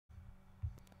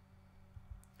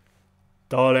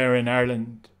Dáil in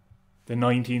Ireland, the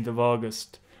 19th of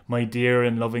August, my dear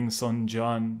and loving son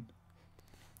John.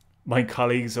 My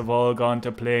colleagues have all gone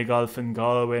to play golf in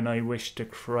Galway, and I wish to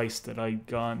Christ that I'd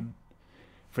gone.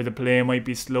 For the play might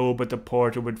be slow, but the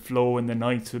porter would flow, and the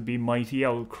nights would be mighty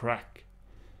old crack,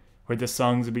 where the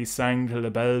songs would be sang till the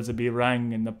bells would be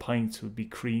rang, and the pints would be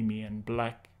creamy and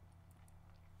black.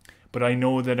 But I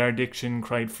know that our diction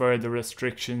cried further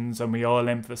restrictions, and we all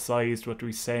emphasised what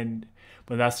we said.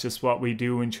 But that's just what we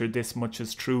do, and sure this much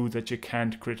is true, that you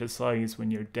can't criticise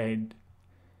when you're dead.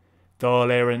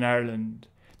 Dáil in Ireland,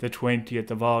 the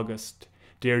 20th of August.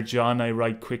 Dear John, I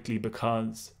write quickly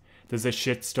because there's a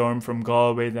shitstorm from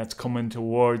Galway that's coming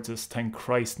towards us. Thank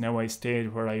Christ now I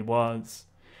stayed where I was.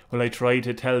 Well, I tried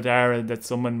to tell Dáil that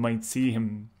someone might see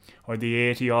him, or the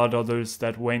 80-odd others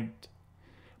that went.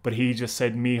 But he just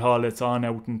said, Micheál, it's on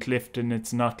out in Clifton,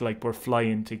 it's not like we're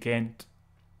flying to Ghent.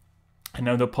 And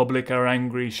now the public are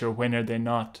angry, sure when are they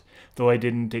not, though I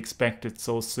didn't expect it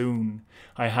so soon.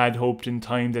 I had hoped in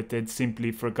time that they'd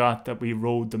simply forgot that we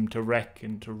rode them to wreck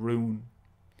and to ruin.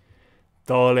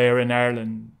 Dáil in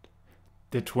Ireland,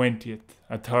 the 20th,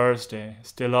 a Thursday,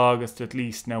 still August at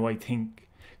least now I think,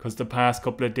 'cause the past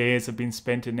couple of days have been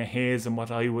spent in a haze and what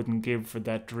I wouldn't give for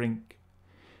that drink.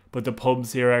 But the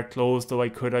pubs here are closed, though I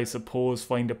could, I suppose,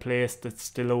 find a place that's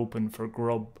still open for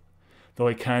grub. Though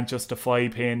I can't justify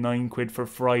paying 9 quid for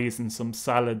fries and some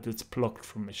salad that's plucked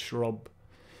from a shrub.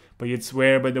 But you'd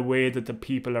swear by the way that the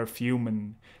people are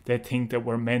fuming, they'd think that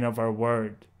we're men of our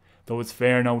word. Though it's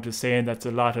fair now to say that's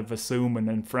a lot of assuming,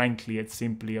 and frankly it's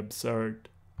simply absurd.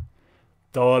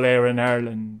 Dáil in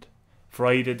Ireland,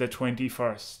 Friday the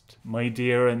 21st, my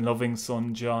dear and loving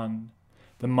son John.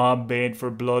 The mob bade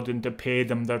for blood and to pay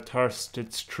them their thirst.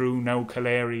 It's true now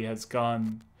Kilkelly has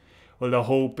gone. Well, the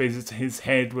hope is his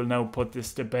head will now put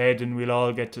this to bed, and we'll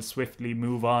all get to swiftly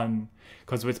move on.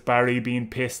 'Cause with Barry being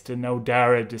pissed and now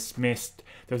Dara dismissed,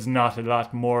 there's not a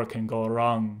lot more can go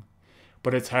wrong.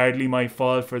 But it's hardly my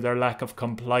fault for their lack of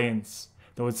compliance,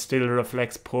 though it still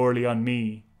reflects poorly on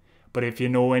me. But if you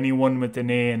know anyone with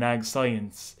an A in Ag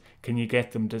Science, can you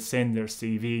get them to send their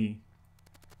CV?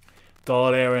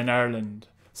 Dáil in Ireland,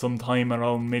 sometime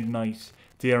around midnight.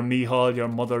 Dear Micheál, your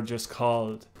mother just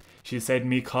called. She said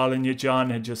me calling you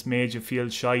John had just made you feel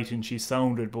shite, and she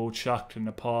sounded both shocked and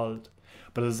appalled.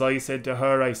 But as I said to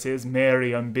her, I says,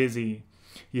 Mary, I'm busy.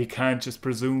 You can't just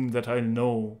presume that I'll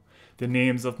know the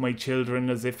names of my children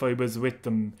as if I was with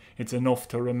them. It's enough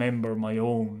to remember my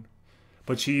own.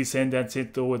 But she said, that's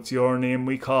it though, it's your name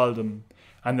we call them.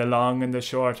 And the long and the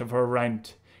short of her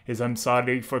rant is, I'm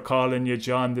sorry for calling you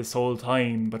John this whole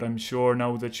time, but I'm sure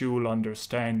now that you'll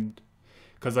understand.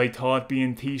 'Cause I thought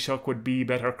being Taoiseach would be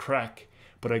better crack,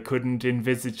 but I couldn't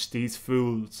envisage these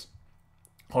fools,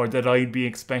 or that I'd be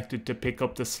expected to pick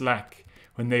up the slack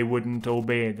when they wouldn't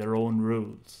obey their own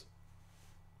rules.